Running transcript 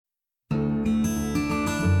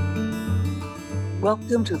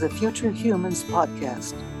Welcome to the Future Humans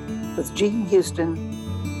podcast with Jean Houston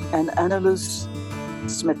and Annalise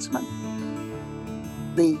Smitsman,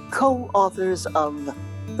 the co-authors of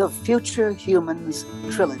the Future Humans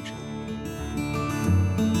trilogy.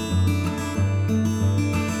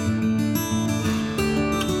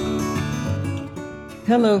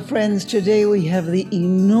 Hello, friends. Today we have the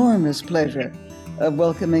enormous pleasure of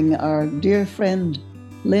welcoming our dear friend,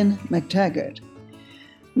 Lynne McTaggart.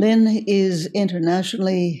 Lynne is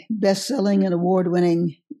internationally best-selling and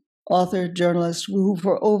award-winning author, journalist who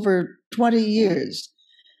for over 20 years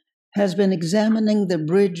has been examining the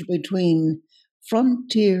bridge between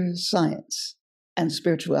frontier science and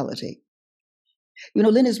spirituality. You know,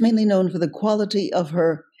 Lynne is mainly known for the quality of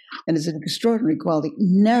her, and it's an extraordinary quality,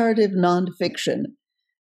 narrative nonfiction,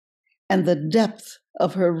 and the depth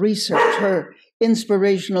of her research, her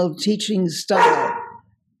inspirational teaching style,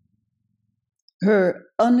 her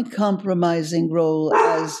uncompromising role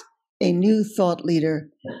as a new thought leader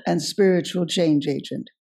and spiritual change agent.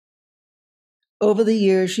 Over the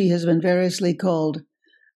years, she has been variously called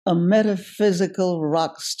a metaphysical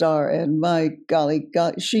rock star, and my golly,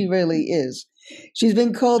 she really is. She's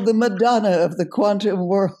been called the Madonna of the quantum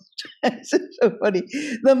world. It's so funny.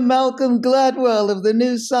 The Malcolm Gladwell of the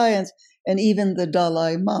new science, and even the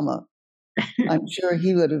Dalai Lama. I'm sure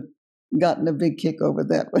he would have gotten a big kick over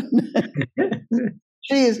that one.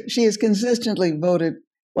 She is consistently voted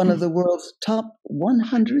one of the world's top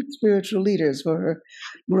 100 spiritual leaders for her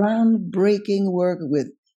groundbreaking work with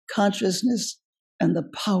consciousness and the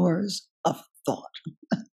powers of thought.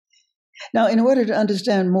 Now, in order to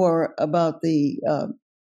understand more about the,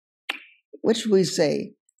 what should we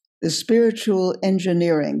say, the spiritual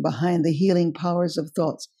engineering behind the healing powers of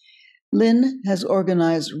thoughts, Lynne has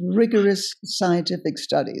organized rigorous scientific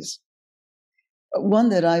studies. One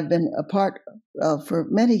that I've been a part of for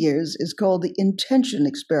many years is called the intention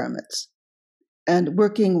experiments. And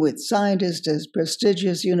working with scientists at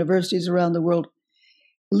prestigious universities around the world,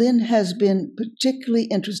 Lynne has been particularly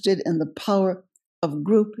interested in the power of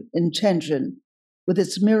group intention with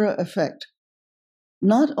its mirror effect,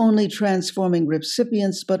 not only transforming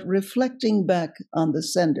recipients, but reflecting back on the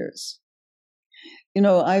senders. You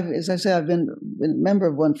know, as I say, I've been a member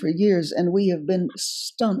of one for years, and we have been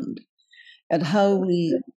stunned at how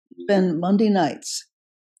we spend Monday nights,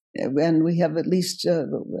 and we have at least,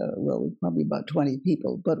 probably about 20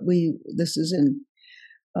 people, but this is in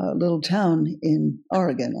a little town in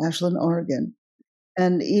Oregon, Ashland, Oregon,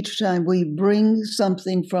 and each time we bring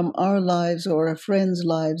something from our lives or a friend's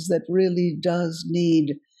lives that really does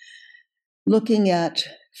need looking at,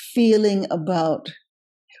 feeling about,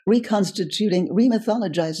 reconstituting,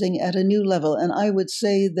 remythologizing at a new level. And I would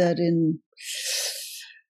say that in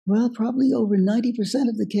probably over 90%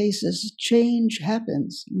 of the cases, change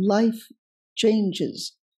happens. Life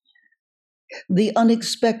changes. The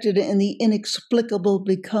unexpected and the inexplicable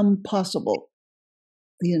become possible.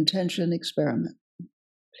 The intention experiment,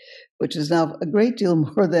 which is now a great deal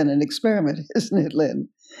more than an experiment, isn't it, Lynne?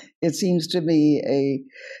 It seems to me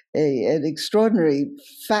an extraordinary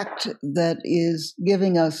fact that is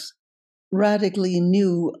giving us radically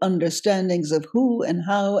new understandings of who and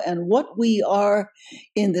how and what we are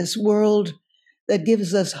in this world, that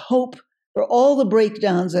gives us hope for all the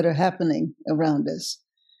breakdowns that are happening around us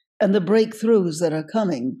and the breakthroughs that are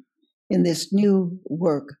coming in this new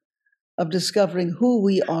work of discovering who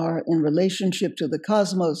we are in relationship to the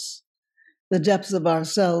cosmos, the depths of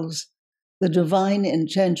ourselves, the divine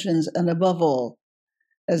intentions, and above all,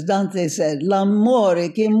 as Dante said, l'amore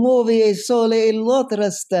che muove il sole e l'altre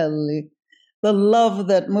stelle, the love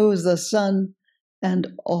that moves the sun and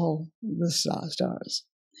all the stars.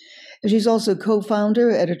 She's also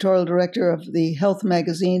co-founder, editorial director of the health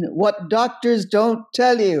magazine, What Doctors Don't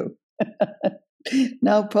Tell You,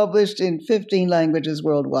 now published in 15 languages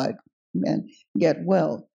worldwide. And Get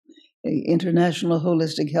Well, the International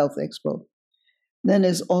Holistic Health Expo. Then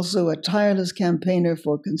is also a tireless campaigner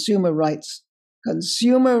for consumer rights.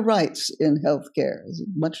 Consumer rights in healthcare is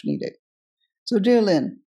much needed. So, dear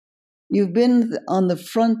Lynne, you've been on the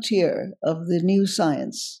frontier of the new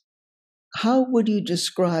science. How would you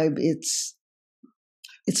describe its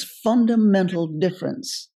fundamental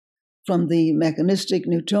difference from the mechanistic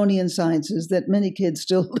Newtonian sciences that many kids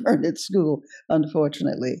still learn at school,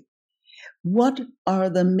 unfortunately? What are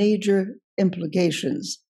the major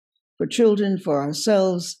implications for children, for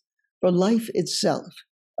ourselves, for life itself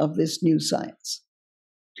of this new science?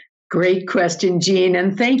 Great question, Jean,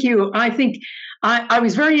 and thank you. I think I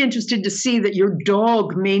was very interested to see that your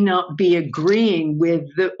dog may not be agreeing with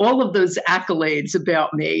all of those accolades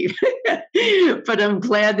about me, but I'm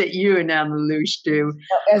glad that you and Annalise do.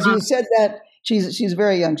 As you said that, She's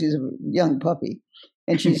very young. She's a young puppy,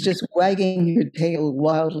 and she's just wagging her tail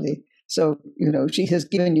wildly. So, she has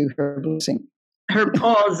given you her blessing. Her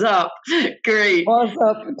paws up. Great. Paws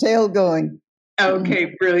up, tail going.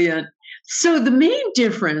 Okay, brilliant. So the main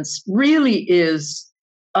difference really is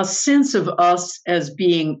a sense of us as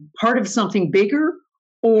being part of something bigger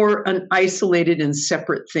or an isolated and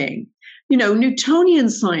separate thing. Newtonian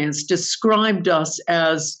science described us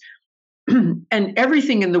as, and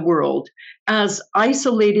everything in the world, as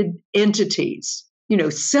isolated entities,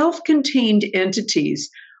 self-contained entities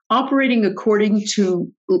operating according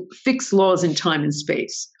to fixed laws in time and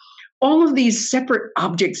space. All of these separate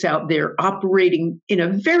objects out there operating in a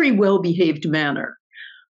very well-behaved manner.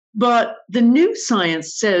 But the new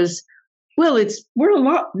science says, well, we're a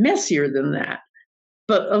lot messier than that,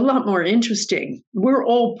 but a lot more interesting. We're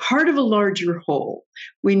all part of a larger whole.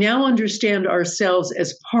 We now understand ourselves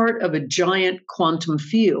as part of a giant quantum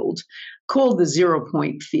field called the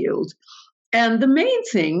zero-point field. And the main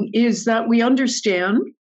thing is that we understand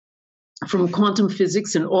from quantum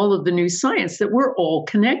physics and all of the new science that we're all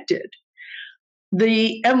connected.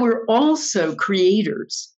 And we're also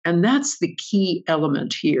creators, and that's the key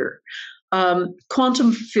element here.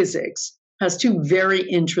 Quantum physics has two very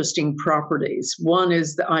interesting properties. One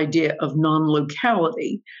is the idea of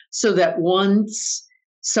non-locality, so that once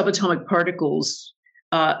subatomic particles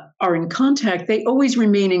are in contact, they always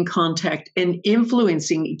remain in contact and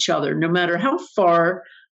influencing each other, no matter how far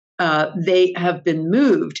they have been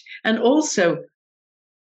moved, and also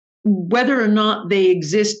whether or not they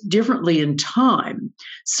exist differently in time.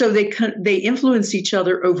 So they influence each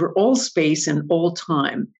other over all space and all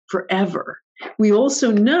time forever. We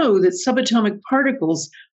also know that subatomic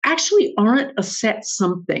particles actually aren't a set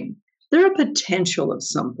something. They're a potential of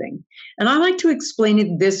something. And I like to explain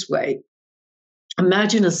it this way.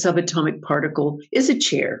 Imagine a subatomic particle is a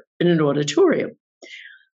chair in an auditorium.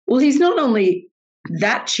 Well, he's not only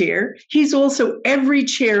that chair, he's also every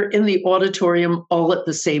chair in the auditorium all at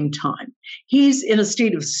the same time. He's in a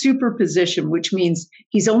state of superposition, which means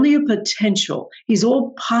he's only a potential. He's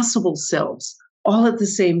all possible selves all at the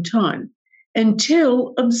same time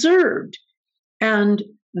until observed. And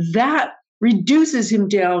that reduces him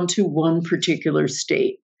down to one particular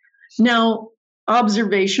state. Now,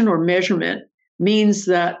 observation or measurement means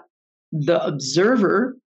that the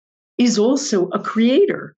observer is also a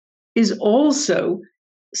creator, is also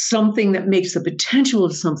something that makes the potential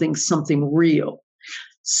of something real.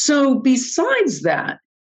 So besides that,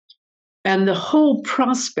 and the whole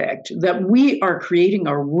prospect that we are creating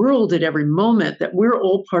our world at every moment, that we're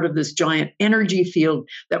all part of this giant energy field,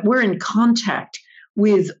 that we're in contact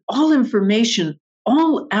with all information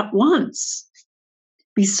all at once.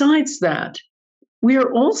 Besides that, we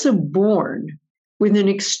are also born with an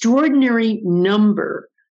extraordinary number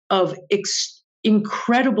of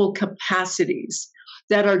incredible capacities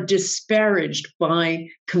that are disparaged by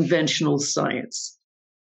conventional science.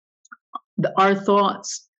 Our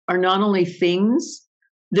thoughts are not only things,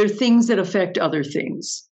 they're things that affect other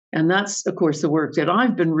things. And that's, of course, the work that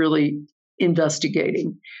I've been really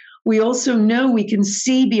investigating. We also know we can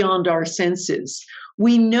see beyond our senses.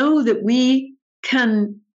 We know that we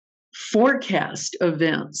can forecast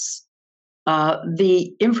events.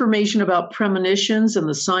 The information about premonitions and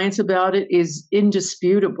the science about it is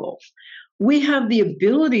indisputable. We have the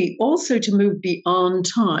ability also to move beyond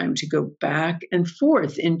time, to go back and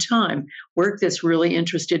forth in time, work that's really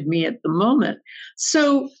interested me at the moment.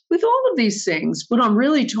 So with all of these things, what I'm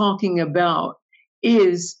really talking about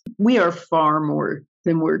is we are far more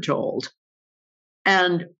than we're told.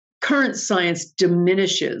 And current science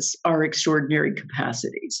diminishes our extraordinary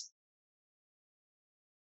capacities.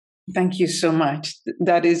 Thank you so much.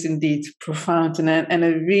 That is indeed profound and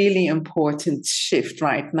a really important shift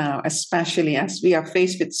right now, especially as we are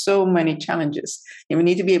faced with so many challenges. And we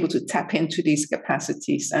need to be able to tap into these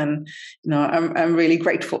capacities. And I'm really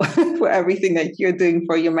grateful for everything that you're doing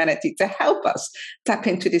for humanity to help us tap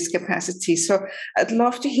into this capacity. So I'd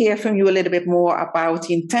love to hear from you a little bit more about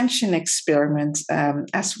the intention experiment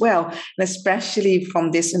as well, and especially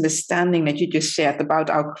from this understanding that you just shared about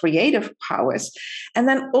our creative powers. And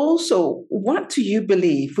then also, what do you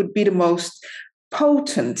believe would be the most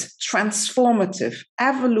potent, transformative,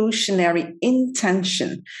 evolutionary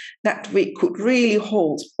intention that we could really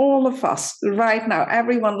hold, all of us right now,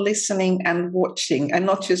 everyone listening and watching, and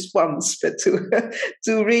not just once, but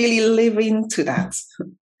to really live into that?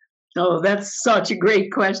 Oh, that's such a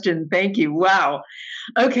great question. Thank you. Wow.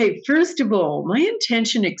 Okay, first of all, my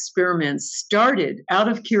intention experiments started out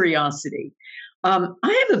of curiosity.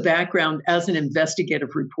 I have a background as an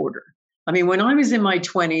investigative reporter. I mean, when I was in my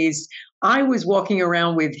 20s, I was walking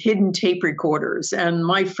around with hidden tape recorders, and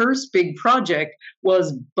my first big project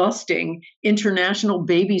was busting international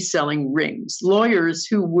baby selling rings, lawyers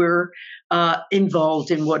who were involved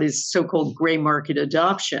in what is so-called gray market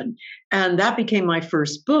adoption. And that became my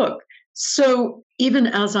first book. So even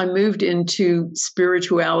as I moved into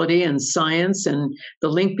spirituality and science and the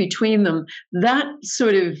link between them, that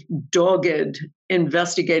sort of dogged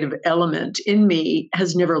investigative element in me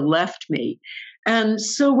has never left me. And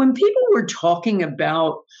so when people were talking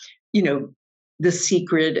about, The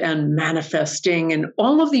Secret and manifesting and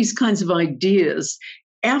all of these kinds of ideas,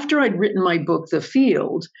 after I'd written my book, The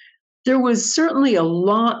Field, there was certainly a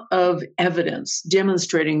lot of evidence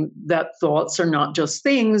demonstrating that thoughts are not just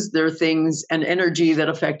things, they're things and energy that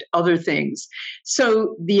affect other things.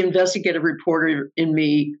 So the investigative reporter in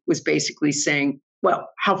me was basically saying, well,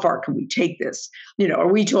 how far can we take this?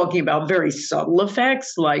 Are we talking about very subtle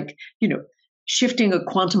effects like, shifting a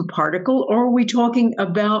quantum particle, or are we talking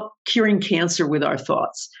about curing cancer with our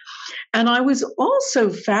thoughts? And I was also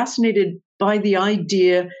fascinated by the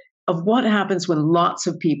idea of what happens when lots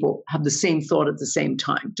of people have the same thought at the same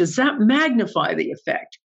time. Does that magnify the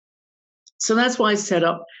effect? So that's why I set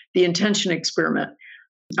up the intention experiment.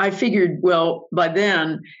 I figured, well, by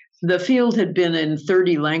then, the field had been in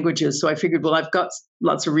 30 languages. So I figured, well, I've got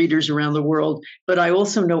lots of readers around the world, but I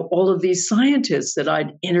also know all of these scientists that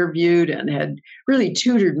I'd interviewed and had really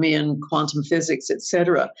tutored me in quantum physics, et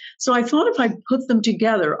cetera. So I thought if I put them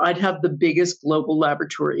together, I'd have the biggest global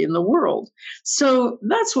laboratory in the world. So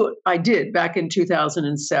that's what I did back in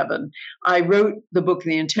 2007. I wrote the book,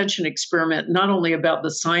 The Intention Experiment, not only about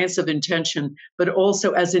the science of intention, but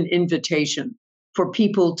also as an invitation for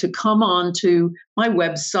people to come on to my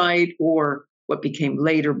website or what became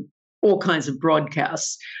later all kinds of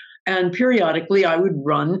broadcasts. And periodically I would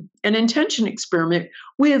run an intention experiment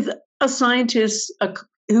with a scientist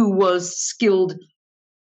who was skilled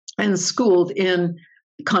and schooled in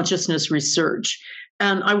consciousness research.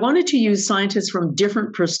 And I wanted to use scientists from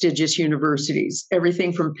different prestigious universities,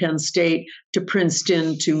 everything from Penn State to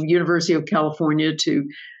Princeton to University of California to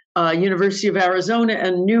University of Arizona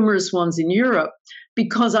and numerous ones in Europe,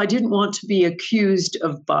 because I didn't want to be accused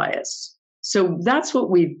of bias. So that's what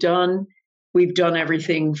we've done. We've done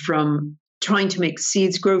everything from trying to make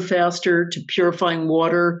seeds grow faster, to purifying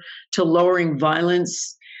water, to lowering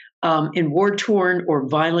violence in war-torn or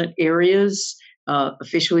violent areas.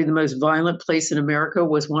 Officially, the most violent place in America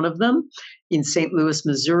was one of them, in St. Louis,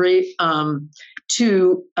 Missouri,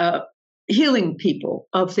 to healing people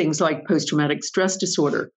of things like post-traumatic stress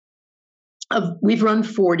disorder. We've run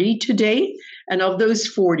 40 to date, and of those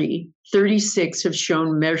 40, 36 have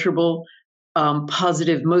shown measurable,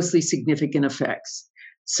 positive, mostly significant effects.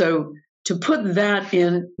 So to put that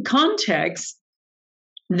in context,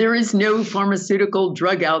 there is no pharmaceutical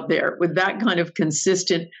drug out there with that kind of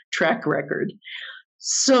consistent track record.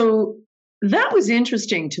 So that was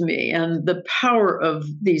interesting to me, and the power of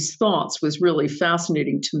these thoughts was really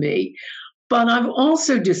fascinating to me. But I've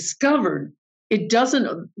also discovered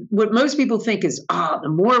what most people think is, the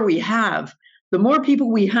more we have, the more people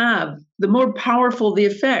we have, the more powerful the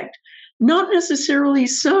effect. Not necessarily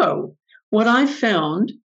so. What I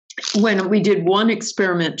found when we did one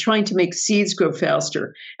experiment trying to make seeds grow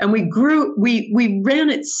faster, and we ran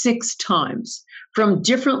it 6 times from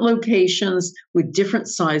different locations with different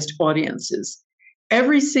sized audiences.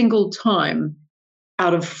 Every single time,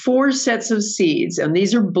 out of 4 sets of seeds, and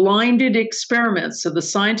these are blinded experiments, so the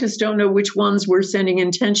scientists don't know which ones we're sending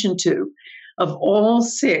intention to. Of all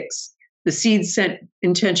 6, the seed sent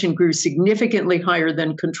intention grew significantly higher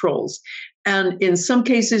than controls. And in some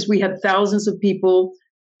cases, we had thousands of people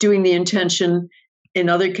doing the intention. In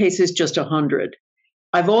other cases, just 100.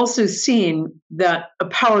 I've also seen that a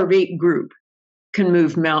power of 8 group can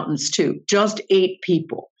move mountains too, just 8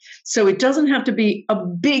 people. So it doesn't have to be a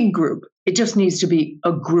big group. It just needs to be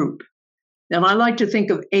a group. And I like to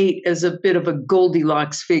think of 8 as a bit of a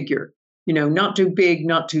Goldilocks figure, not too big,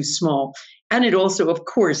 not too small. And it also, of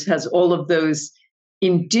course, has all of those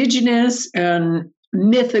indigenous and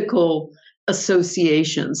mythical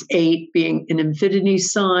associations, 8 being an infinity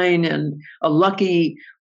sign and a lucky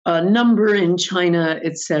number in China,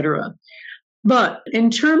 etc. But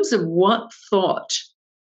in terms of what thought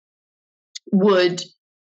would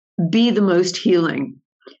be the most healing,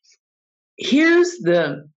 here's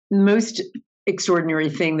the most extraordinary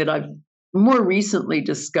thing that I've more recently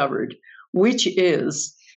discovered, which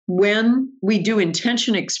is when we do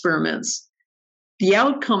intention experiments, the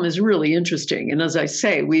outcome is really interesting. And as I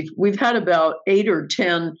say, we've had about 8 or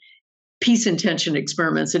 10 peace intention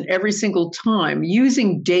experiments, and every single time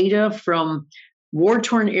using data from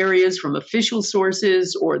war-torn areas from official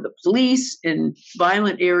sources or the police in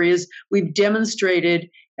violent areas. We've demonstrated,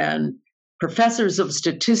 and professors of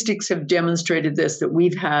statistics have demonstrated this, that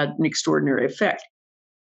we've had an extraordinary effect.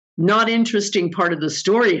 Not interesting part of the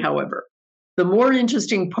story, however. The more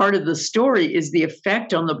interesting part of the story is the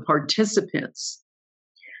effect on the participants.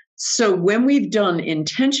 So when we've done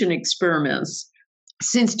intention experiments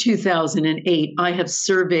since 2008, I have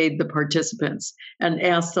surveyed the participants and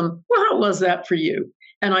asked them, well, how was that for you?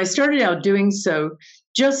 And I started out doing so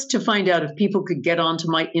just to find out if people could get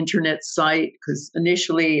onto my internet site, because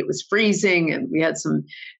initially it was freezing and we had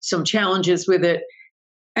some challenges with it.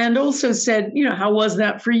 And also said, how was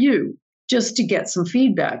that for you? Just to get some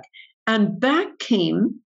feedback. And back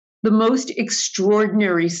came the most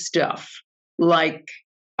extraordinary stuff. Like,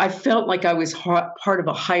 I felt like I was part of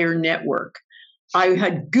a higher network. I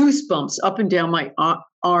had goosebumps up and down my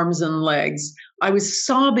arms and legs. I was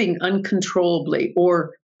sobbing uncontrollably,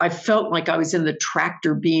 or I felt like I was in the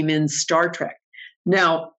tractor beam in Star Trek.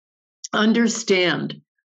 Now, understand,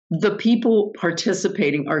 the people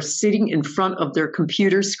participating are sitting in front of their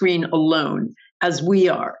computer screen alone, as we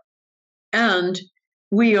are. And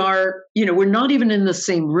we are, we're not even in the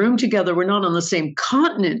same room together. We're not on the same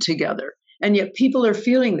continent together. And yet people are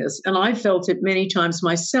feeling this. And I felt it many times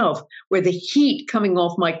myself, where the heat coming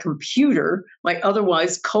off my computer, my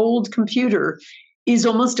otherwise cold computer, is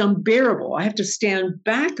almost unbearable. I have to stand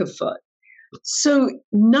back a foot. So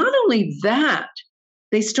not only that,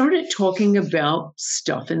 they started talking about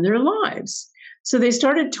stuff in their lives. So they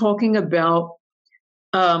started talking about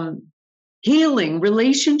healing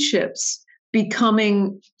relationships,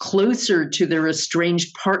 becoming closer to their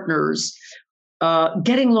estranged partners,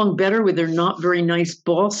 getting along better with their not very nice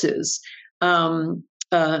bosses, having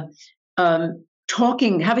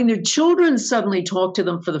their children suddenly talk to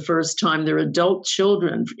them for the first time, their adult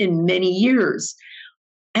children in many years.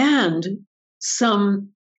 And some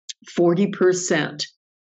 40%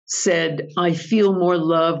 said, I feel more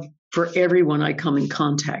love for everyone I come in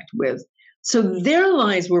contact with. So their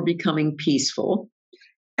lives were becoming peaceful.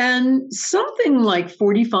 And something like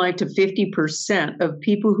 45 to 50% of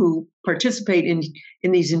people who participate in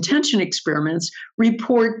these intention experiments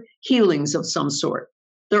report healings of some sort.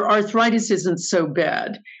 Their arthritis isn't so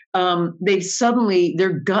bad. Their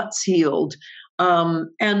guts healed.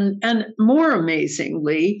 And more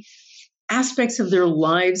amazingly, aspects of their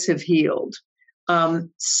lives have healed.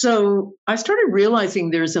 So I started realizing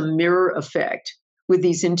there's a mirror effect with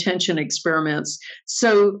these intention experiments.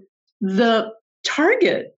 So the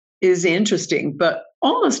target is interesting, but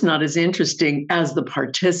almost not as interesting as the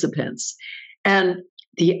participants. And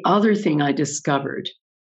the other thing I discovered,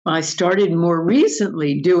 I started more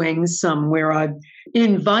recently doing some where I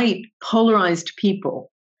invite polarized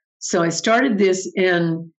people. So I started this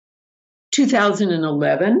in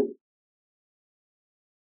 2011.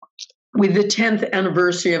 With the 10th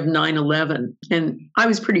anniversary of 9/11. And I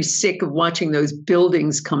was pretty sick of watching those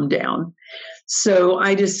buildings come down. So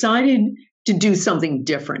I decided to do something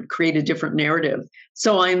different, create a different narrative.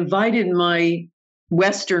 So I invited my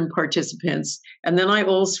Western participants. And then I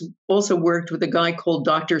also worked with a guy called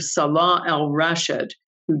Dr. Salah Al-Rashid,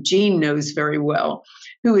 who Jean knows very well,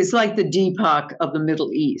 who is like the Deepak of the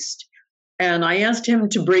Middle East. And I asked him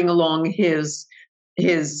to bring along his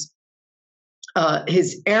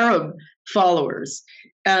Arab followers.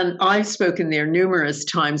 And I've spoken there numerous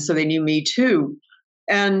times, so they knew me too.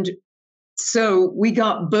 And so we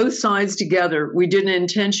got both sides together. We did an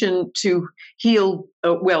intention to heal,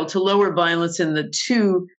 to lower violence in the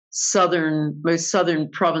two most southern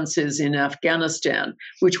provinces in Afghanistan,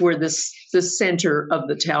 which were the center of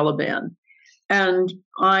the Taliban. And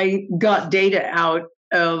I got data out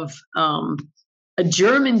of a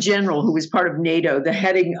German general who was part of NATO, the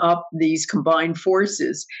heading up these combined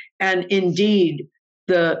forces. And indeed,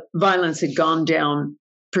 the violence had gone down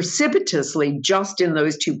precipitously just in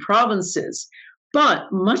those two provinces. But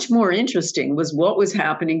much more interesting was what was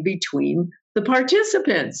happening between the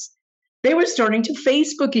participants. They were starting to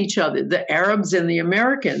Facebook each other, the Arabs and the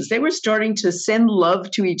Americans. They were starting to send love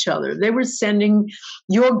to each other. They were sending,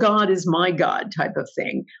 your God is my God type of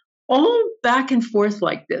thing, all back and forth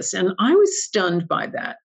like this. And I was stunned by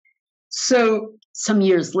that. So some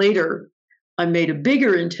years later, I made a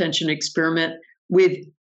bigger intention experiment with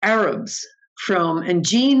Arabs and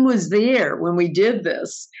Jean was there when we did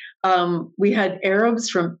this. We had Arabs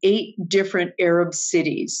from 8 different Arab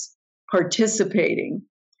cities participating.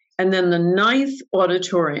 And then the 9th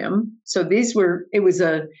auditorium, so it was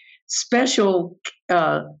a special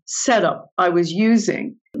setup I was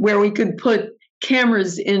using where we could put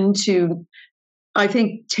cameras into, I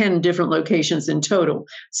think, 10 different locations in total.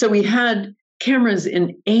 So we had cameras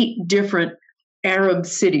in 8 different Arab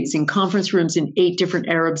cities, in conference rooms in 8 different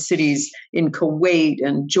Arab cities in Kuwait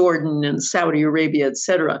and Jordan and Saudi Arabia,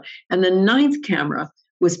 etc. And the 9th camera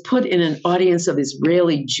was put in an audience of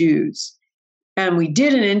Israeli Jews. And we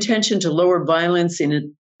did an intention to lower violence in a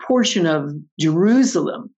portion of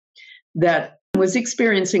Jerusalem that was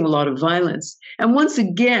experiencing a lot of violence. And once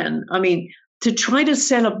again, I mean, to try to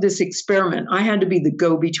set up this experiment, I had to be the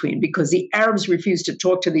go-between because the Arabs refused to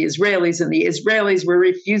talk to the Israelis and the Israelis were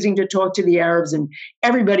refusing to talk to the Arabs, and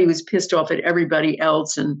everybody was pissed off at everybody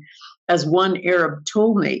else. And as one Arab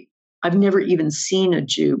told me, I've never even seen a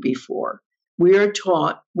Jew before.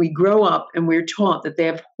 We grow up and we're taught that they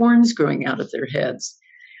have horns growing out of their heads.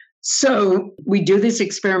 So we do this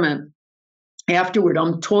experiment. Afterward,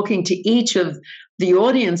 I'm talking to each of the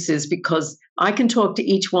audiences because I can talk to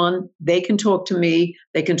each one, they can talk to me,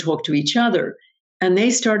 they can talk to each other. And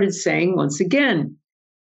they started saying, once again,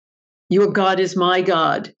 your God is my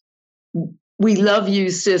God. We love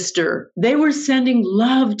you, sister. They were sending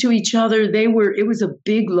love to each other. It was a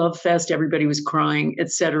big love fest. Everybody was crying,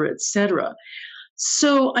 et cetera, et cetera.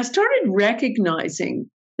 So I started recognizing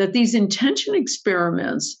that these intention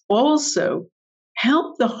experiments also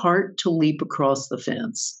help the heart to leap across the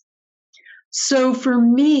fence. So for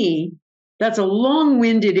me, that's a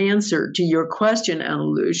long-winded answer to your question,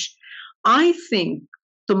 Annalouche. I think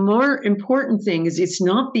the more important thing is it's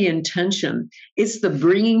not the intention, it's the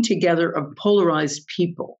bringing together of polarized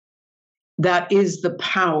people. That is the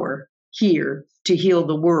power here to heal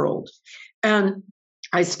the world. And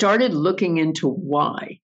I started looking into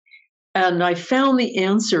why. And I found the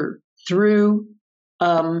answer through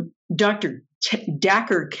Dr.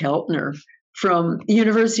 Dacher Keltner from the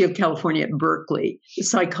University of California at Berkeley, a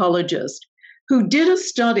psychologist, who did a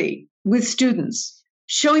study with students,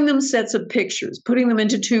 showing them sets of pictures, putting them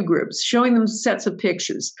into 2 groups, showing them sets of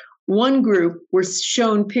pictures. One group were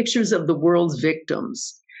shown pictures of the world's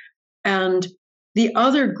victims, and the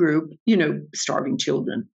other group, starving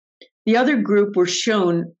children. The other group were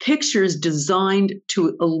shown pictures designed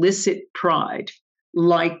to elicit pride,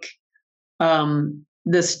 like the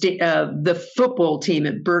football team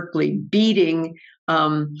at Berkeley beating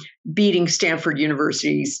Stanford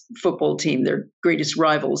University's football team, their greatest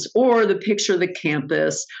rivals, or the picture of the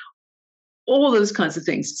campus, all those kinds of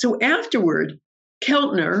things. So afterward,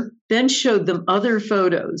 Keltner then showed them other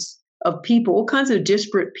photos of people, all kinds of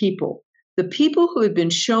disparate people. The people who had been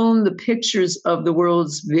shown the pictures of the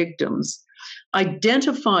world's victims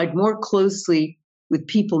identified more closely with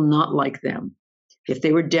people not like them. If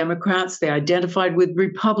they were Democrats, they identified with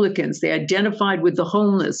Republicans. They identified with the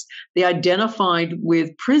homeless. They identified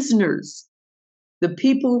with prisoners. The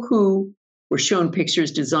people who were shown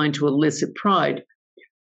pictures designed to elicit pride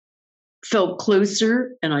felt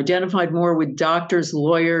closer and identified more with doctors,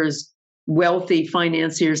 lawyers, wealthy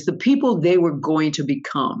financiers, the people they were going to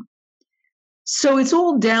become. So it's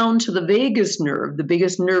all down to the vagus nerve, the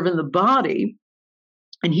biggest nerve in the body.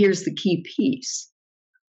 And here's the key piece.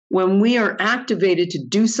 When we are activated to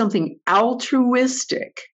do something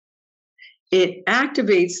altruistic, it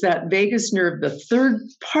activates that vagus nerve, the third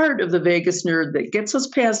part of the vagus nerve that gets us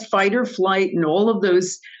past fight or flight and all of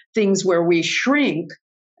those things where we shrink,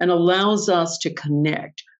 and allows us to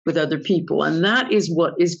connect with other people. And that is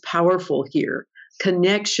what is powerful here,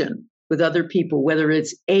 connection with other people, whether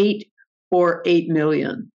it's 8 or 8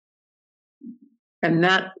 million. And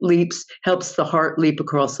that helps the heart leap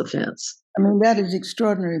across the fence. I mean, that is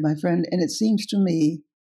extraordinary, my friend. And it seems to me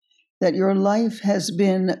that your life has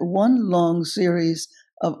been one long series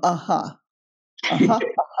of aha, aha,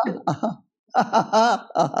 aha, aha,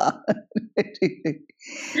 aha,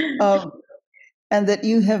 aha. And that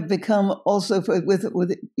you have become also with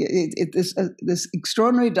this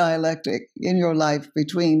extraordinary dialectic in your life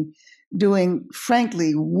between doing,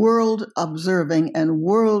 frankly, world-observing and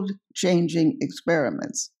world-changing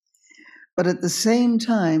experiments, but at the same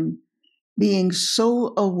time being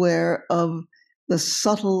so aware of the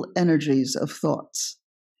subtle energies of thoughts,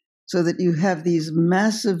 so that you have these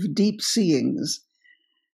massive deep seeings.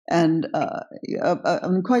 And I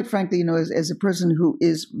mean, quite frankly, as a person who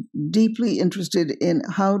is deeply interested in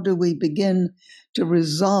how do we begin to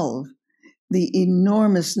resolve the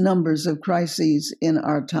enormous numbers of crises in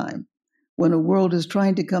our time, when a world is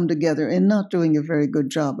trying to come together and not doing a very good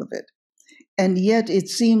job of it. And yet it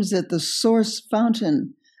seems that the source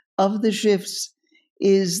fountain of the shifts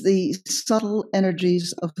is the subtle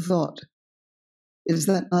energies of thought. Is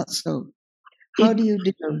that not so? How do you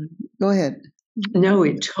do? Go ahead. No,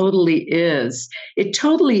 it totally is. It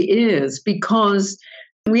totally is, because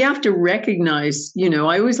we have to recognize,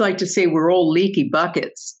 I always like to say we're all leaky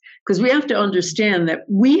buckets. Because we have to understand that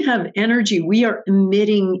we have energy. We are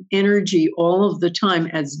emitting energy all of the time,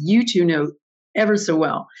 as you two know ever so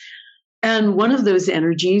well. And one of those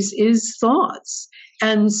energies is thoughts.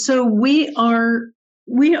 And so we are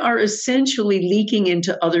essentially leaking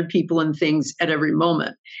into other people and things at every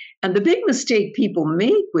moment. And the big mistake people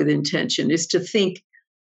make with intention is to think,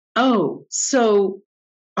 oh, so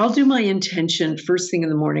I'll do my intention first thing in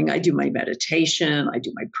the morning. I do my meditation, I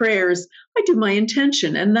do my prayers, I do my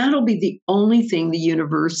intention, and that'll be the only thing the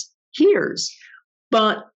universe hears.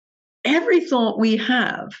 But every thought we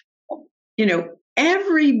have,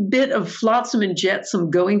 every bit of flotsam and jetsam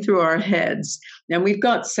going through our heads, and we've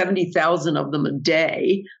got 70,000 of them a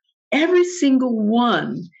day, every single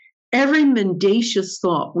one, every mendacious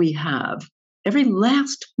thought we have, every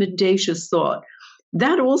last mendacious thought,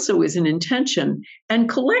 that also is an intention. And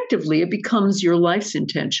collectively, it becomes your life's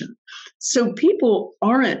intention. So people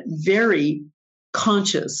aren't very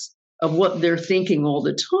conscious of what they're thinking all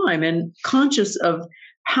the time and conscious of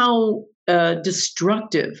how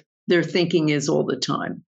destructive their thinking is all the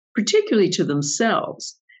time, particularly to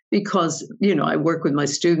themselves. Because, I work with my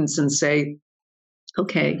students and say,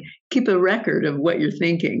 okay, keep a record of what you're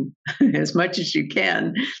thinking as much as you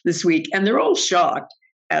can this week. And they're all shocked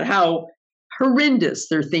at how horrendous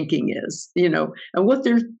their thinking is, and what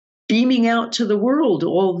they're beaming out to the world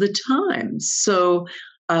all the time. So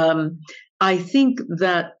I think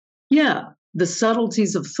that, the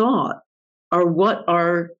subtleties of thought are what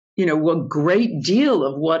are, a great deal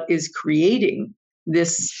of what is creating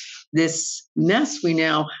this mess we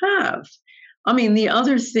now have. I mean, the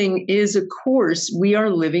other thing is, of course, we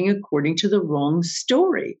are living according to the wrong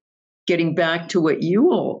story. Getting back to what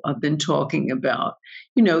you all have been talking about,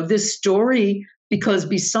 this story, because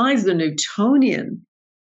besides the Newtonian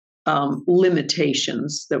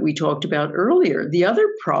limitations that we talked about earlier, the other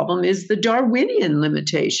problem is the Darwinian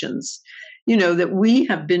limitations, that we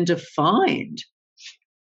have been defined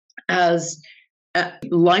as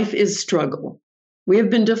life is struggle. We have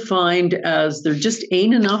been defined as there just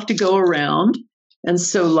ain't enough to go around, and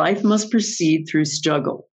so life must proceed through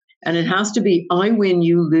struggle. And it has to be I win,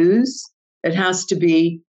 you lose. It has to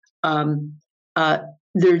be I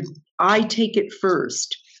take it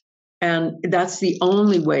first. And that's the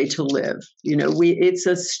only way to live. It's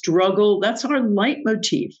a struggle. That's our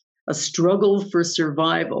leitmotif, a struggle for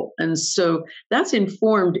survival. And so that's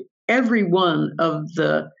informed every one of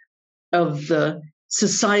the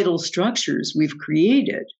societal structures we've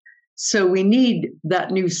created. So we need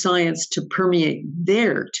that new science to permeate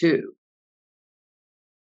there too.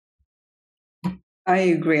 I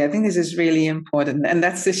agree. I think this is really important. And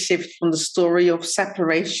that's the shift from the story of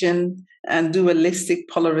separation and dualistic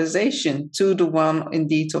polarization to the one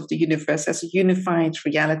indeed of the universe as a unified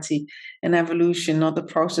reality and evolution, not a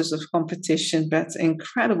process of competition, but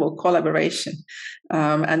incredible collaboration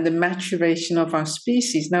and the maturation of our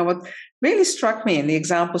species. Now, what really struck me in the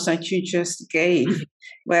examples that you just gave,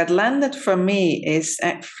 where it landed for me is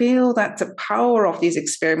I feel that the power of these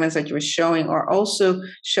experiments that you were showing are also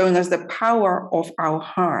showing us the power of our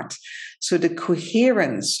heart. So the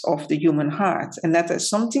coherence of the human heart, and that is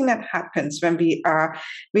something that happens when we are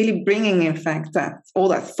really bringing, in fact, that all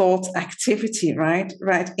that thought activity, right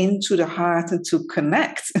into the heart and to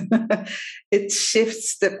connect. It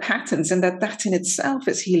shifts the patterns, and that in itself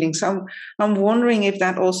is healing. So I'm wondering if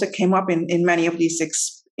that also came up in many of these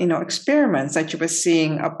experiments that you were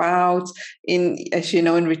seeing about in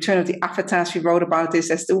Return of the Avatars. We wrote about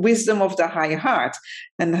this as the wisdom of the higher heart,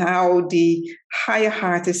 and how the higher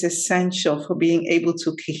heart is essential for being able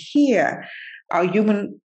to cohere our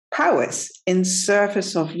human powers in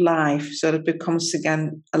service of life, so that it becomes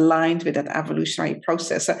again aligned with that evolutionary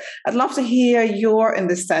process. So I'd love to hear your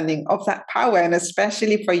understanding of that power, and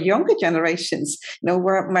especially for younger generations,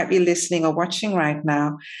 who might be listening or watching right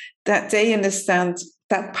now, that they understand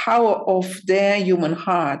that power of their human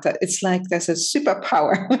heart, that it's like there's a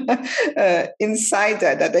superpower inside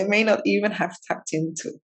that they may not even have tapped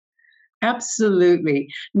into. Absolutely.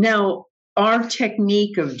 Now, our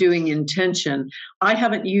technique of doing intention, I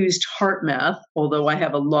haven't used heart math, although I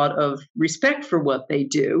have a lot of respect for what they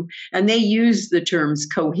do. And they use the terms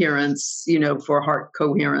coherence, for heart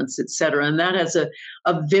coherence, et cetera. And that has a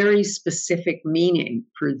very specific meaning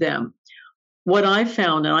for them. What I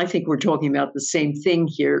found, and I think we're talking about the same thing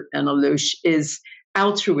here, Anush, is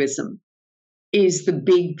altruism is the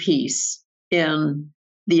big piece in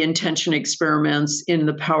the intention experiments in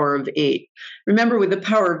the Power of 8. Remember, with the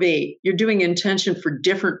Power of 8, you're doing intention for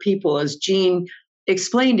different people, as Jean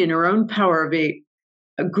explained in her own Power of 8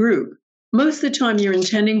 group. most of the time you're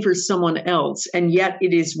intending for someone else, and yet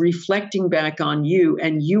it is reflecting back on you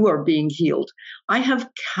and you are being healed. I have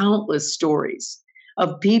countless stories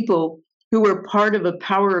of people who were part of a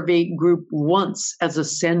Power of Eight group once as a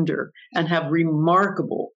sender and have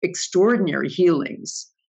remarkable, extraordinary healings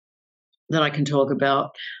that I can talk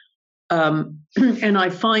about. And I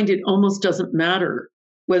find it almost doesn't matter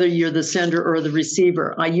whether you're the sender or the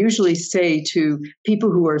receiver. I usually say to people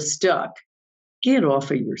who are stuck, get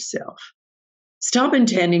off of yourself. Stop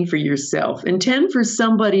intending for yourself. Intend for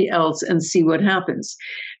somebody else and see what happens.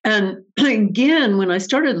 And again, when I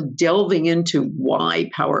started delving into why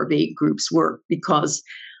Power of Eight groups work, because,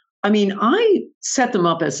 I set them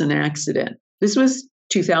up as an accident. This was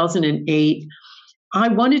 2008. I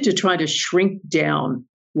wanted to try to shrink down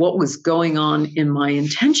what was going on in my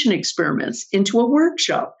intention experiments into a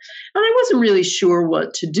workshop. And I wasn't really sure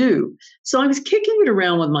what to do. So I was kicking it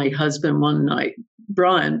around with my husband one night,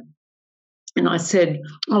 Brian, and I said,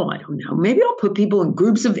 I don't know, maybe I'll put people in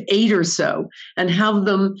groups of 8 or so and have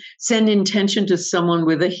them send intention to someone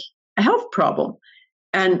with a health problem.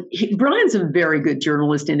 And Brian's a very good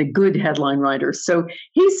journalist and a good headline writer. So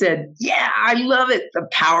he said, yeah, I love it, the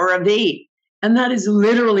Power of 8. And that is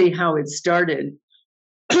literally how it started.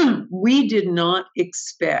 We did not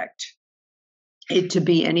expect it to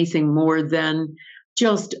be anything more than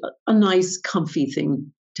just a nice, comfy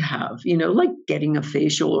thing to have, like getting a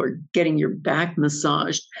facial or getting your back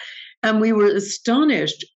massaged. And we were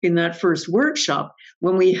astonished in that first workshop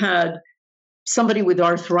when we had somebody with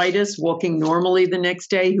arthritis walking normally the next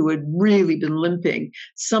day who had really been limping,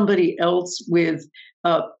 somebody else with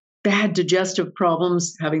bad digestive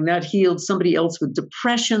problems, having that healed, somebody else with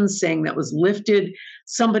depression saying that was lifted,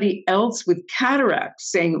 somebody else with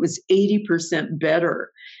cataracts saying it was 80%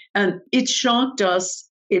 better. And it shocked us,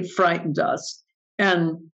 it frightened us.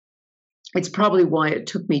 And it's probably why it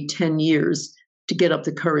took me 10 years to get up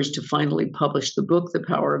the courage to finally publish the book, The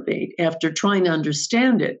Power of Eight, after trying to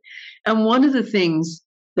understand it. And one of the things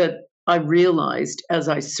that I realized as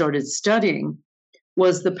I started studying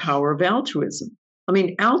was the power of altruism.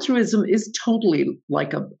 Altruism is totally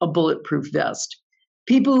like a bulletproof vest.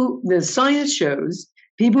 The science shows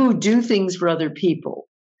people who do things for other people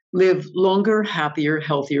live longer, happier,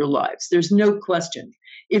 healthier lives. There's no question.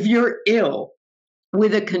 If you're ill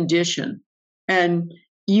with a condition and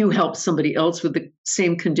you help somebody else with the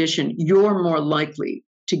same condition, you're more likely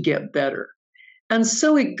to get better. And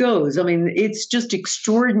so it goes. It's just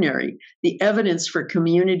extraordinary, the evidence for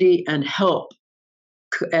community and help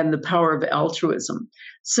and the power of altruism.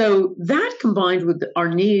 So that combined with our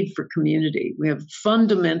need for community, we have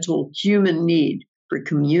fundamental human need for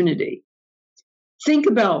community. Think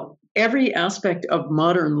about every aspect of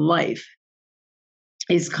modern life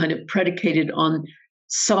is kind of predicated on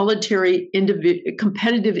solitary,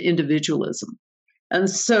 competitive individualism. And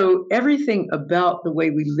so everything about the way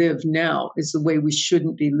we live now is the way we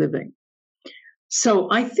shouldn't be living. So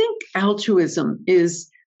I think altruism is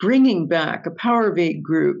bringing back a Power of Eight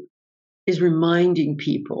group, is reminding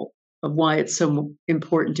people of why it's so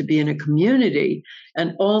important to be in a community,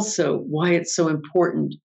 and also why it's so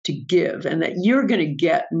important to give, and that you're going to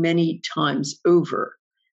get many times over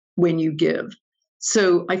when you give.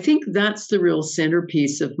 So I think that's the real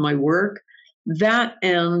centerpiece of my work. That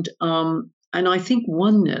and I think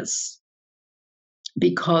oneness,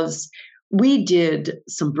 because we did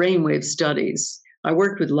some brainwave studies. I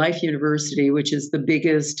worked with Life University, which is the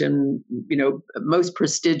biggest and most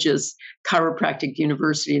prestigious chiropractic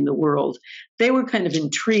university in the world. They were kind of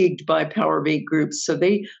intrigued by Power of Eight groups, so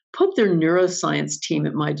they put their neuroscience team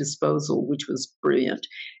at my disposal, which was brilliant.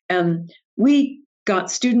 And we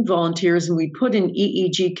got student volunteers, and we put an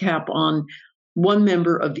EEG cap on one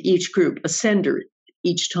member of each group, a sender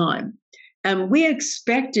each time. And we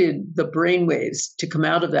expected the brainwaves to come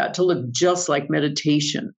out of that to look just like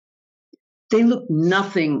meditation. They looked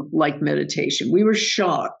nothing like meditation. We were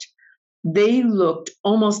shocked. They looked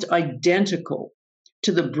almost identical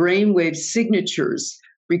to the brainwave signatures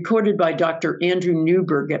recorded by Dr. Andrew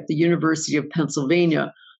Newberg at the University of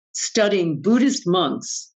Pennsylvania, studying Buddhist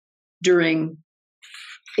monks during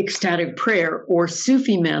ecstatic prayer or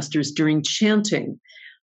Sufi masters during chanting.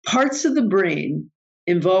 Parts of the brain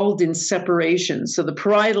involved in separation, so the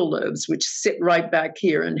parietal lobes, which sit right back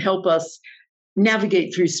here and help us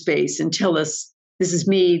navigate through space and tell us, this is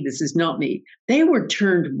me, this is not me, they were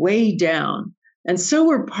turned way down. And so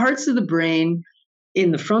were parts of the brain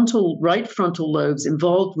in the right frontal lobes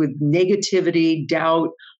involved with negativity,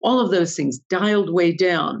 doubt, all of those things dialed way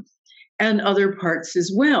down, and other parts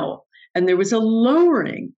as well. And there was a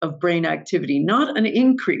lowering of brain activity, not an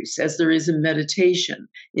increase as there is in meditation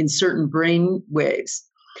in certain brain waves.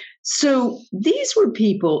 So these were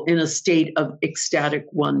people in a state of ecstatic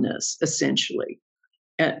oneness, essentially.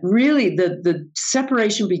 And really, the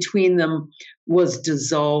separation between them was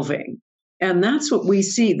dissolving. And that's what we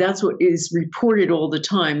see. That's what is reported all the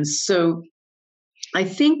time. So I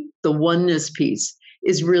think the oneness piece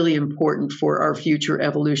is really important for our future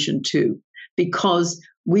evolution, too, because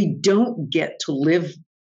we don't get to live.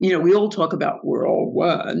 We all talk about we're all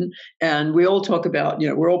one, and we all talk about,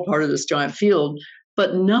 we're all part of this giant field,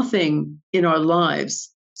 but nothing in our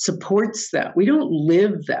lives supports that. We don't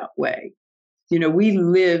live that way. We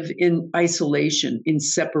live in isolation, in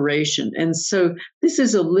separation. And so this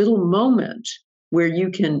is a little moment where you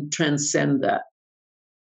can transcend that.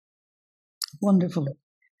 Wonderful.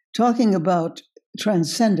 Talking about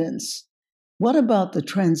transcendence, what about the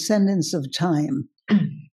transcendence of time?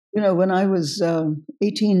 When I was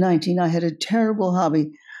 18, 19, I had a terrible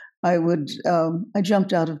hobby. I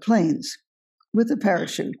jumped out of planes with a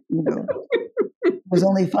parachute, It was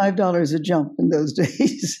only $5 a jump in those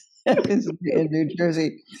days in New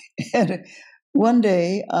Jersey. And one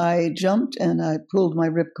day I jumped and I pulled my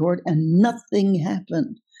ripcord and nothing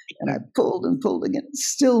happened. And I pulled and pulled again.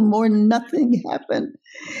 Still more, nothing happened.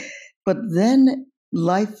 But then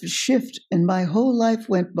life shifted and my whole life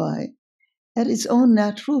went by at its own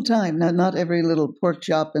natural time. Now, not every little pork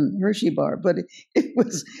chop and Hershey bar, but it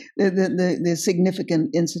was the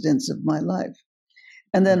significant incidents of my life.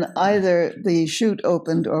 And then either the chute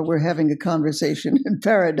opened or we're having a conversation in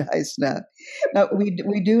paradise now. Now,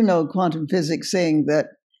 we do know quantum physics saying that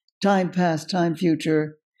time past, time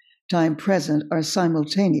future, time present are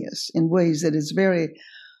simultaneous in ways that is very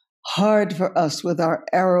hard for us with our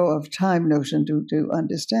arrow of time notion to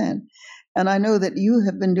understand. And I know that you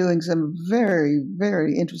have been doing some very,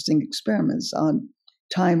 very interesting experiments on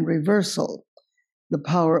time reversal, the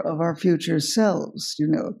power of our future selves,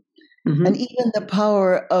 Mm-hmm. and even the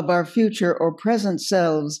power of our future or present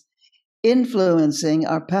selves influencing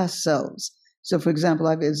our past selves. So, for example,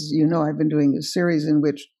 as you know, I've been doing a series in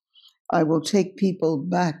which I will take people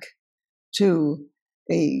back to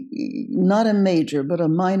not a major, but a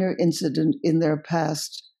minor incident in their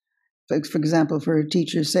past. For example, for a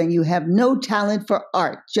teacher saying, you have no talent for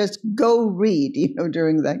art, just go read,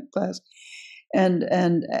 during that class. And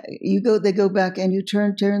they go back and you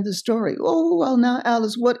turn the story. Oh, well, now,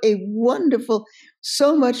 Alice, what a wonderful,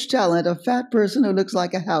 so much talent, a fat person who looks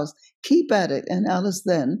like a house. Keep at it. And Alice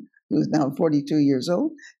then, who's now 42 years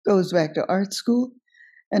old, goes back to art school.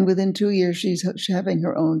 And within 2 years, she's having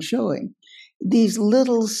her own showing. These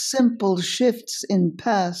little simple shifts in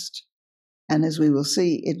past, and as we will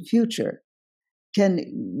see in future, can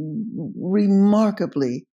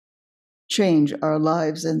remarkably change our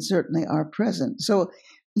lives and certainly our present. So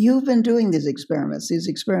you've been doing these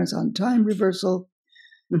experiments on time reversal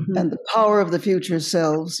Mm-hmm. and the power of the future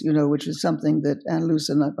selves, which is something that Anna Luce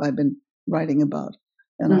and I've been writing about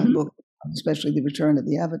in our book, especially The Return of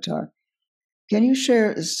the Avatar. Can you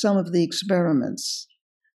share some of the experiments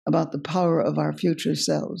about the power of our future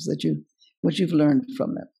selves what you've learned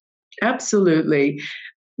from them? Absolutely.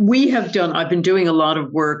 I've been doing a lot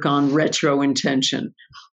of work on retro intention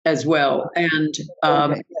as well, and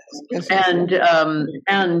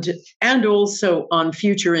also on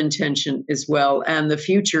future intention as well, and the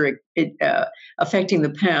future affecting the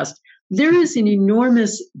past. There is an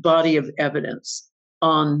enormous body of evidence,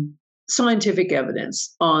 on scientific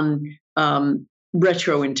evidence, on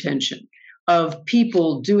retro intention, of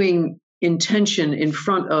people doing intention in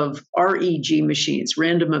front of REG machines,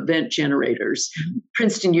 random event generators. Mm-hmm.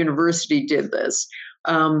 Princeton University did this.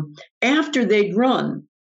 After they'd run,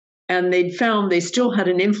 and they'd found they still had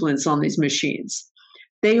an influence on these machines.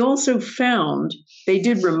 They also found they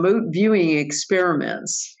did remote viewing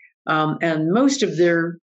experiments, and most of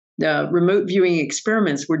their remote viewing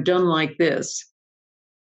experiments were done like this.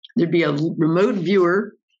 There'd be a remote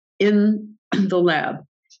viewer in the lab,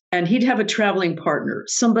 and he'd have a traveling partner,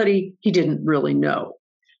 somebody he didn't really know,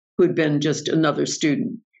 who'd been just another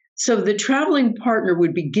student. So the traveling partner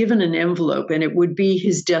would be given an envelope, and it would be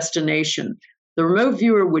his destination. The remote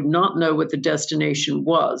viewer would not know what the destination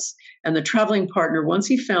was. And the traveling partner, once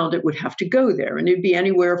he found it, would have to go there. And it'd be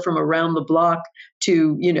anywhere from around the block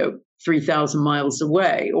to, 3,000 miles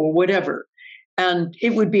away or whatever. And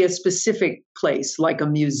it would be a specific place, like a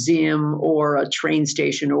museum or a train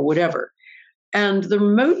station or whatever. And the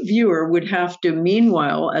remote viewer would have to,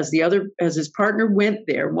 meanwhile, as his partner went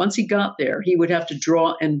there, once he got there, he would have to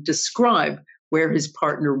draw and describe where his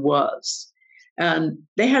partner was. And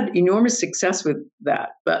they had enormous success with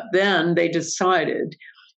that. But then they decided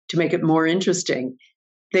to make it more interesting.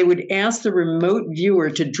 They would ask the remote viewer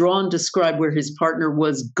to draw and describe where his partner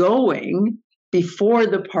was going before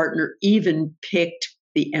the partner even picked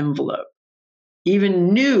the envelope,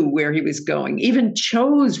 even knew where he was going, even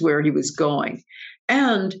chose where he was going.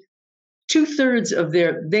 And 2/3 of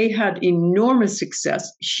they had enormous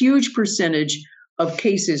success. Huge percentage of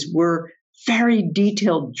cases were very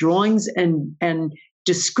detailed drawings and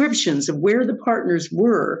descriptions of where the partners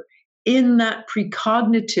were in that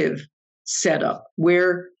precognitive setup,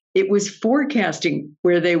 where it was forecasting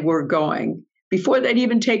where they were going before they'd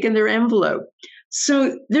even taken their envelope.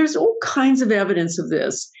 So there's all kinds of evidence of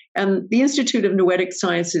this. And the Institute of Noetic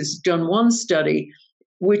Science has done one study,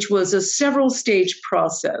 which was a several stage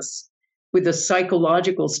process with a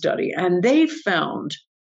psychological study. And they found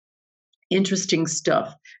interesting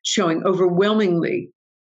stuff showing overwhelmingly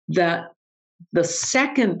that the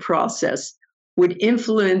second process would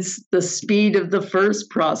influence the speed of the first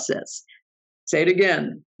process. Say it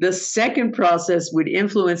again. The second process would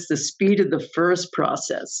influence the speed of the first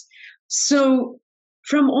process. So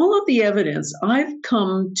from all of the evidence, I've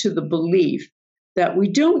come to the belief that we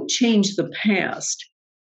don't change the past.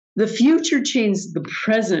 The future changes the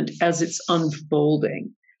present as it's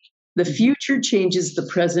unfolding. The future changes the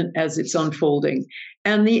present as it's unfolding.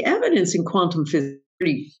 And the evidence in quantum physics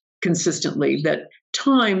pretty consistently that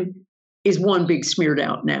time is one big smeared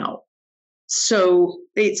out now. So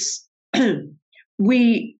it's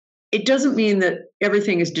it doesn't mean that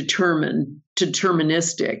everything is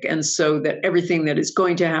deterministic, and so that everything that is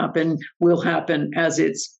going to happen will happen as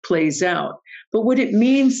it plays out. But what it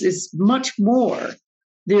means is much more.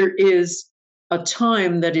 There is a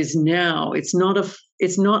time that is now. It's not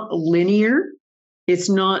linear. It's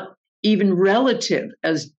not even relative,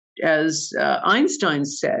 as Einstein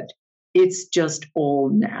said. It's just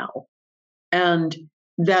all now, and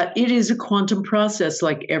that it is a quantum process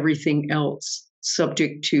like everything else,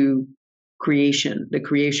 subject to creation, the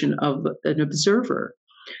creation of an observer.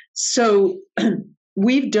 So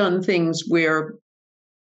we've done things where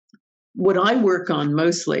what I work on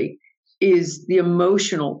mostly is the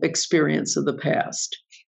emotional experience of the past,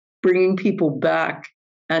 bringing people back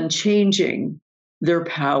and changing their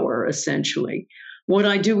power, essentially. What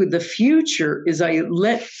I do with the future is I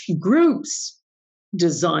let groups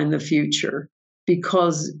design the future,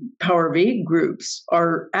 because Power of 8 groups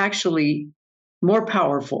are actually more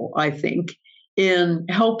powerful, I think, in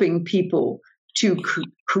helping people to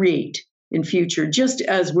create in future, just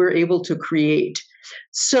as we're able to create.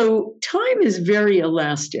 So time is very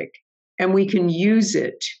elastic, and we can use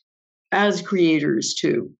it as creators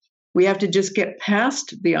too. We have to just get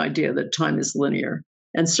past the idea that time is linear,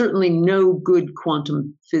 and certainly no good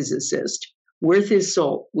quantum physicist worth his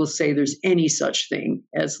salt will say there's any such thing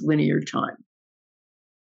as linear time.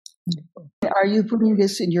 Are you putting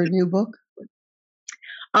this in your new book?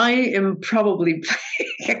 I am probably,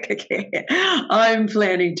 I'm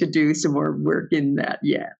planning to do some more work in that.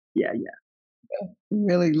 Yeah.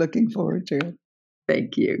 Really looking forward to it.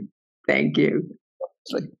 Thank you.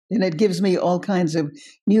 And it gives me all kinds of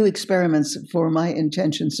new experiments for my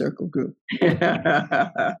intention circle group.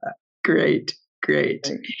 Great.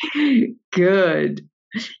 Good.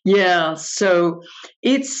 Yeah. So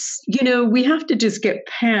it's, we have to just get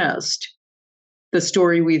past the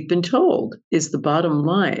story we've been told is the bottom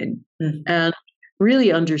line, and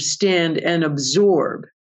really understand and absorb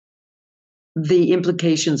the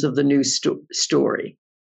implications of the new story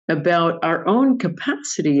about our own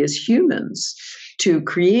capacity as humans to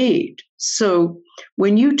create. So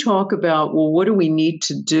when you talk about, well, what do we need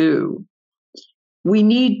to do? We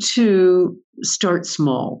need to start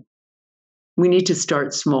small. We need to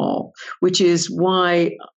start small, which is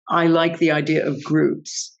why I like the idea of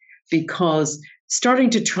groups, because starting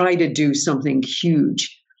to try to do something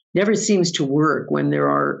huge never seems to work when there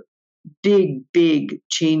are big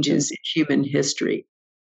changes in human history.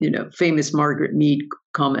 Famous Margaret Mead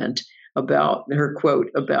comment about her quote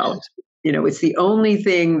about, it's the only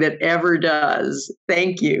thing that ever does.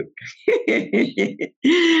 Thank you.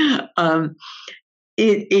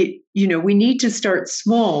 We need to start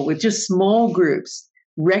small with just small groups,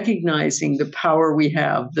 recognizing the power we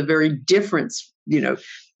have, the very difference, the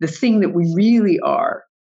thing that we really are,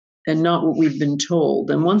 and not what we've been told.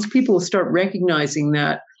 And once people start recognizing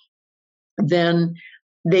that, then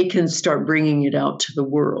they can start bringing it out to the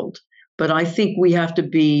world. But I think we have to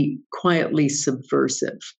be quietly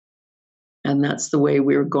subversive. And that's the way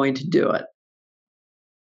we're going to do it.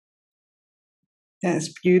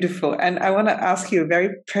 That's beautiful. And I want to ask you a very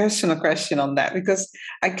personal question on that, because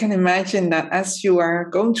I can imagine that as you are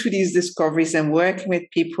going through these discoveries and working with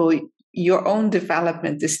people, your own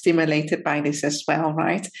development is stimulated by this as well,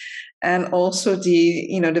 right? And also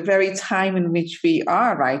the very time in which we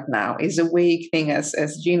are right now is awakening, as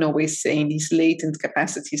Gino was saying, these latent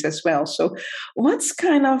capacities as well. So what's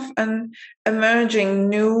kind of an emerging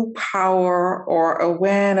new power or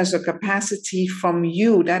awareness or capacity from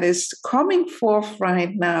you that is coming forth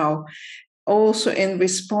right now, also in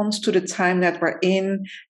response to the time that we're in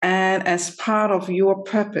and as part of your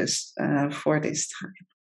purpose for this time?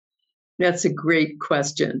 That's a great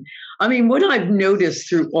question. I mean, what I've noticed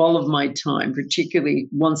through all of my time, particularly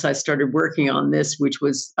once I started working on this, which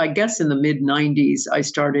was, I guess, in the mid-90s, I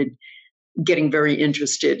started getting very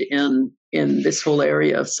interested in this whole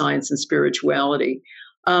area of science and spirituality.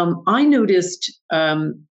 I noticed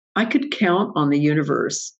I could count on the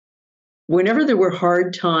universe. Whenever there were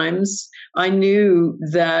hard times, I knew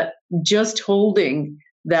that just holding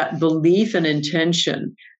that belief and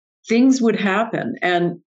intention, things would happen.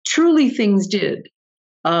 And truly things did.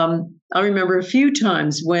 I remember a few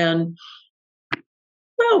times when,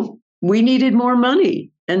 well, we needed more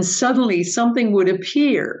money and suddenly something would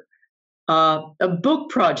appear, a book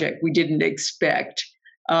project we didn't expect.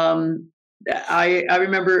 I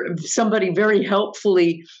remember somebody very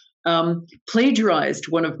helpfully plagiarized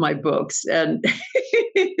one of my books, and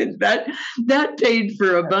that paid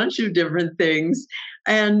for a bunch of different things.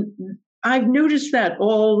 And I've noticed that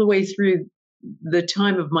all the way through the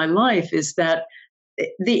time of my life, is that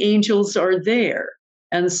the angels are there.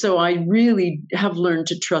 And so I really have learned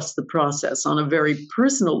to trust the process on a very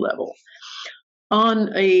personal level.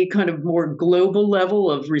 On a kind of more global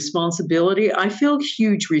level of responsibility, I feel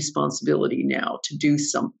huge responsibility now to do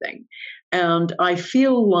something. And I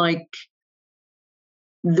feel like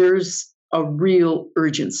there's a real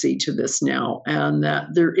urgency to this now, and that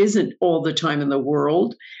there isn't all the time in the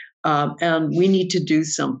world. And we need to do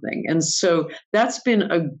something. And so that's been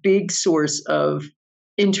a big source of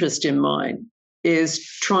interest in mine, is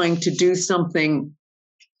trying to do something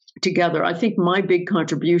together. I think my big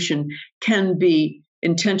contribution can be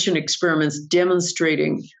intention experiments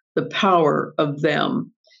demonstrating the power of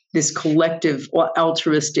them, this collective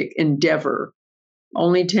altruistic endeavor,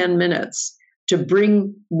 only 10 minutes, to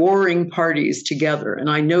bring warring parties together. And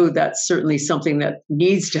I know that's certainly something that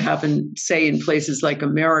needs to happen, say, in places like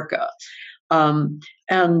America. And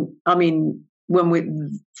I mean,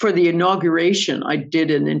 for the inauguration, I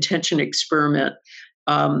did an intention experiment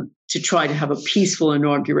to try to have a peaceful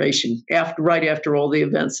inauguration right after all the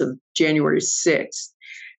events of January 6th.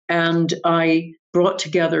 And I brought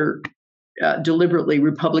together deliberately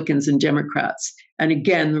Republicans and Democrats. And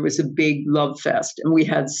again, there was a big love fest. And we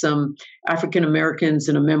had some African Americans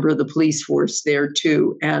and a member of the police force there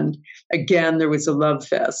too. And again, there was a love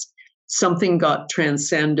fest. Something got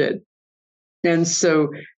transcended. And so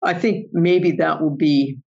I think maybe that will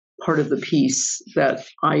be part of the piece that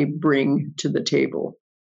I bring to the table.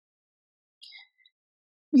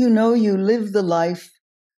 You know, you live the life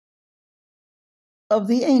of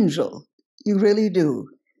the angel. You really do.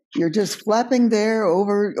 You're just flapping there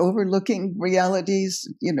overlooking realities,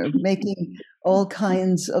 making all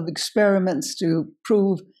kinds of experiments to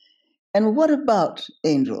prove. And what about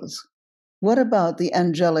angels? What about the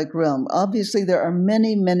angelic realm? Obviously, there are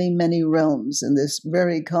many, many, many realms in this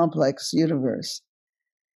very complex universe.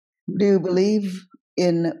 Do you believe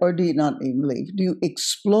in, or do you not even believe? Do you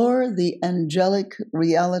explore the angelic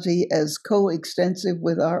reality as coextensive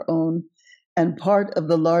with our own and part of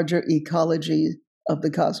the larger ecology of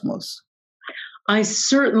the cosmos? I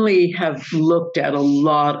certainly have looked at a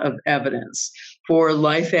lot of evidence for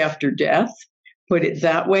life after death, put it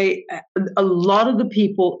that way. A lot of the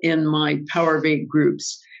people in my Power of Eight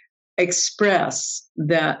groups express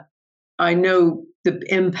that. I know the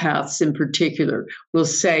empaths in particular will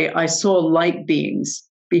say, I saw light beings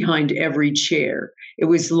behind every chair. It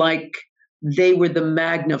was like they were the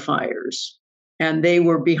magnifiers, and they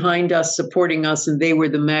were behind us, supporting us, and they were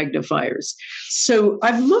the magnifiers. So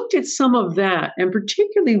I've looked at some of that, and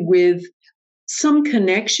particularly with some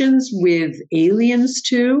connections with aliens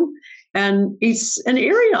too. And it's an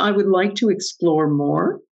area I would like to explore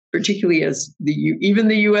more, particularly as even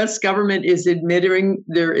the US government is admitting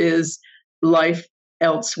there is life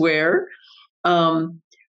elsewhere.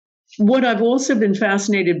 What I've also been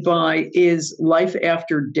fascinated by is life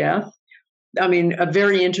after death. I mean, a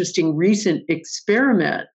very interesting recent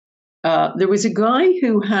experiment. There was a guy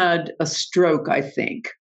who had a stroke, I think,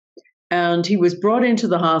 and he was brought into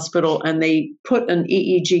the hospital, and they put an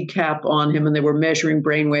EEG cap on him, and they were measuring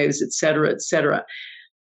brainwaves, et cetera, et cetera.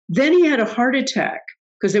 Then he had a heart attack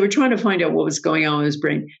because they were trying to find out what was going on in his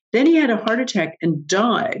brain. Then he had a heart attack and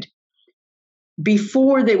died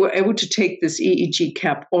before they were able to take this EEG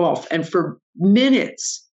cap off. And for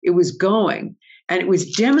minutes, it was going. and it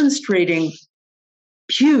was demonstrating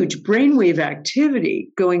huge brainwave activity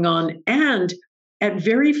going on and at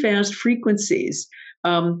very fast frequencies,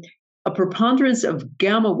 a preponderance of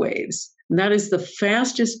gamma waves. And that is the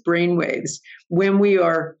fastest brain waves when we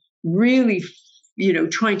are really,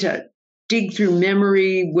 trying to dig through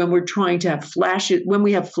memory, when we're trying to have flashes, when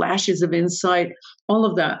we have flashes of insight, all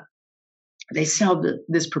of that. They saw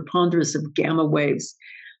this preponderance of gamma waves.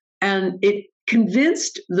 And it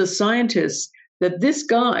convinced the scientists that this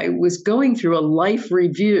guy was going through a life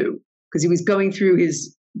review, because he was going through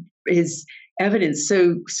his evidence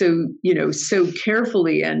so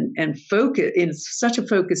carefully and focus in such a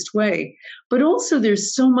focused way. But also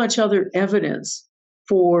there's so much other evidence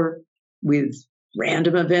with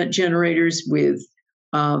random event generators, with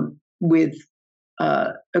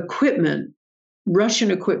equipment,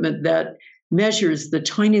 Russian equipment that measures the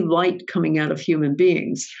tiny light coming out of human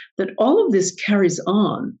beings, that all of this carries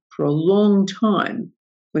on for a long time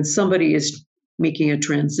when somebody is making a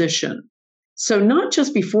transition. So not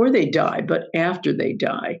just before they die, but after they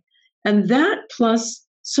die. And that plus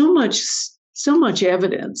so much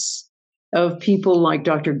evidence of people like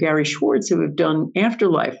Dr. Gary Schwartz, who have done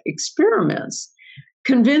afterlife experiments,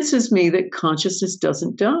 convinces me that consciousness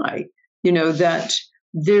doesn't die. That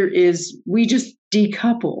we just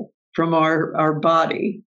decouple from our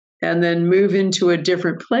body and then move into a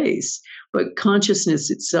different place. But consciousness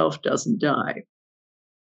itself doesn't die.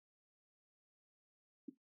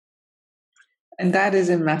 And that is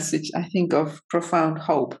a message, I think, of profound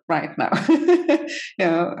hope right now.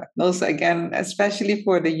 Also, again, especially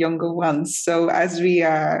for the younger ones. So as we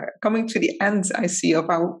are coming to the end, I see, of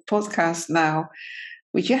our podcast now,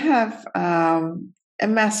 would you have a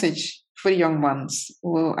message for the young ones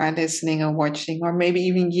who are listening or watching, or maybe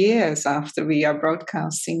even years after we are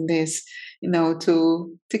broadcasting this,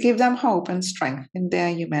 to give them hope and strength in their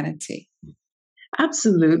humanity?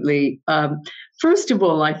 Absolutely. First of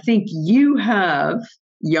all, I think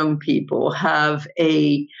young people have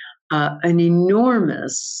an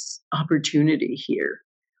enormous opportunity here,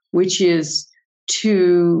 which is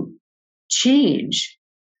to change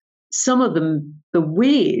some of the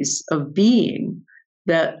ways of being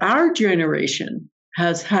that our generation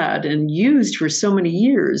has had and used for so many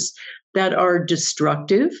years, that are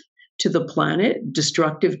destructive to the planet,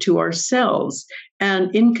 destructive to ourselves,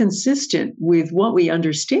 and inconsistent with what we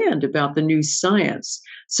understand about the new science.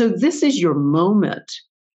 So this is your moment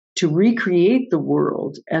to recreate the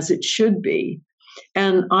world as it should be.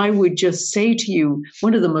 And I would just say to you,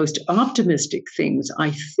 one of the most optimistic things,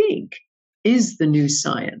 I think, is the new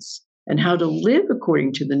science and how to live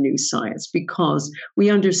according to the new science, because we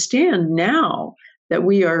understand now that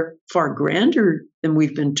we are far grander than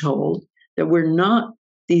we've been told, that we're not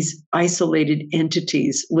these isolated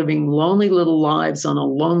entities living lonely little lives on a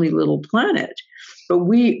lonely little planet, but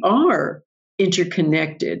we are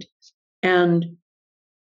interconnected. And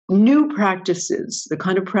new practices, the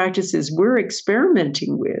kind of practices we're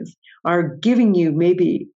experimenting with, are giving you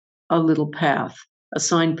maybe a little path, a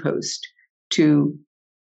signpost to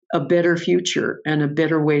a better future and a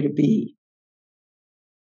better way to be.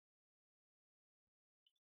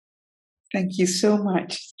 Thank you so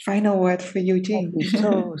much. Final word for you, Jean. Thank you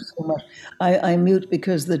so much. I mute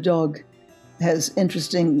because the dog has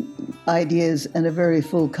interesting ideas and a very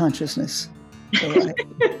full consciousness.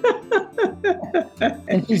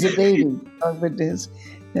 And she's a baby. Dog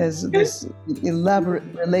has this elaborate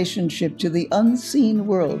relationship to the unseen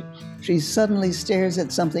world. She suddenly stares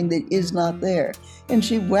at something that is not there, and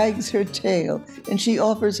she wags her tail, and she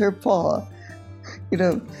offers her paw.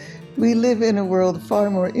 We live in a world far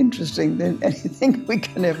more interesting than anything we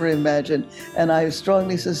can ever imagine, and I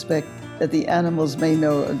strongly suspect that the animals may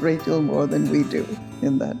know a great deal more than we do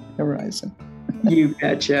in that horizon. You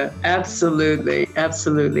betcha. Absolutely.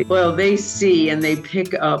 Absolutely. Well, they see and they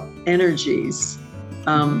pick up energies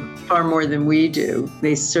far more than we do.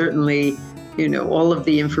 They certainly, all of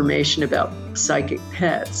the information about psychic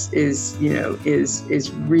pets is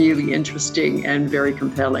really interesting and very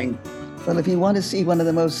compelling. Well, if you want to see one of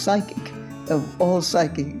the most psychic of all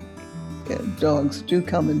psychic dogs, do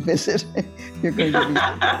come and visit. You're going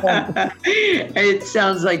to be... It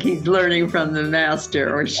sounds like he's learning from the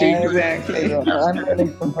master, or she. Exactly. I'm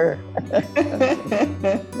learning from her.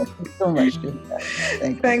 Thank you so much.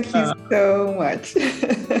 Thank you so much.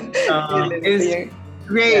 It was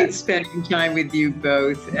great spending time with you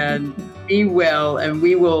both, and be well, and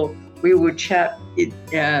we will chat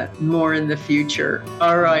more in the future.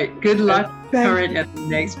 All right. Good luck, current at the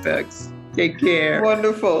next books. Take care.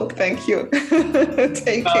 Wonderful. Thank you.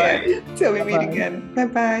 Take care. Till we meet again.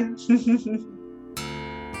 Bye-bye.